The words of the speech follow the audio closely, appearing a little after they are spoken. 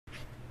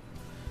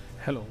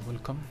Hello,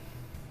 welcome.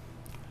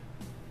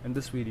 In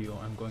this video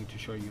I'm going to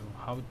show you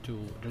how to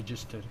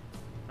register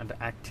and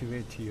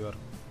activate your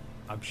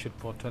Abshir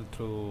portal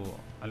through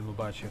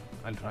Almubashir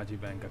Alrajhi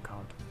Bank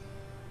account.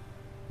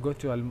 Go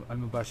to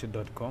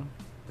almubashir.com.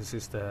 This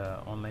is the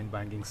online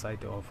banking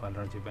site of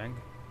Alrajhi Bank.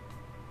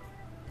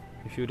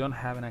 If you don't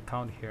have an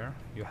account here,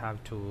 you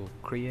have to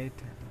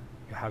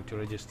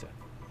register.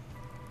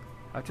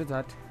 After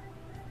that,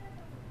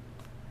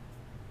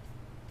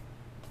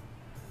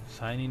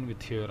 sign in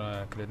with your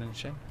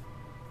credential.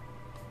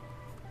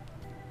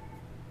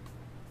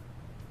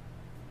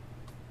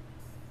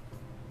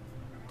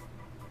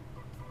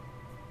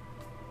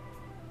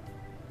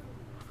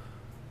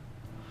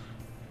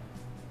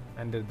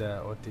 Enter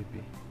the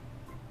OTP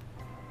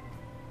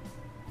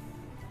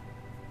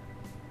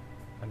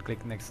and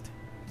click next.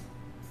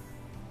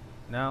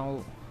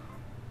 Now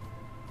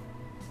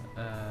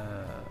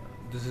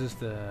this is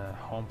the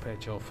home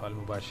page of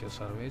Almubashir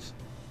service.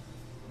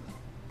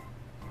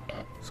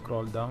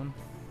 Scroll down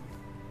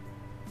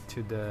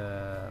to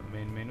the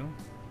main menu,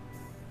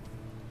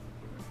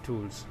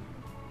 tools.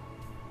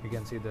 You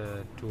can see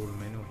the tool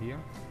menu here.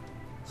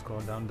 Scroll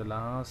down the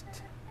last,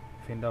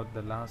 find out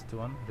the last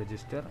one,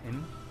 register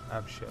in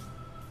Abshir.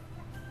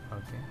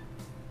 Okay,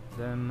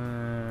 then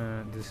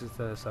this is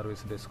the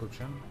service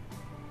description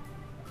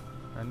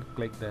and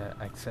click the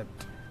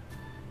accept.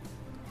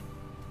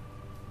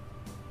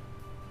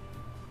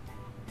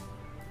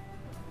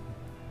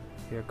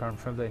 Here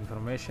confirm the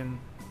information,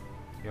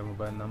 your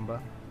mobile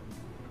number,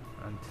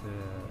 and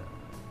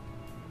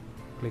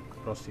click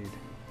proceed.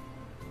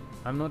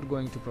 I'm not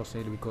going to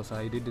proceed because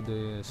I did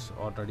this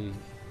already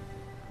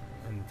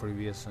in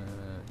previous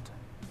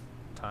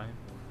time,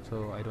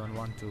 so I don't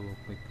want to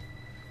click.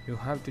 You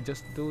have to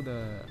just do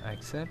the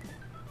accept,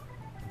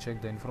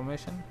 check the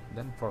information,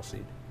 then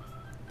proceed.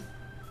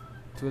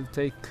 It will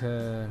take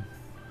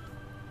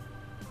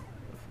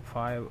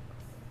 5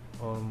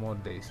 or more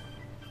days,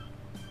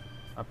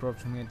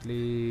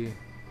 approximately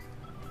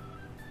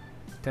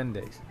 10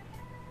 days.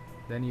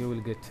 Then you will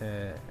get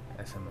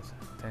SMS.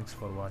 Thanks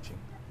for watching.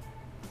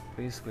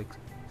 Please click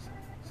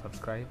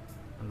subscribe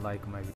and like my video.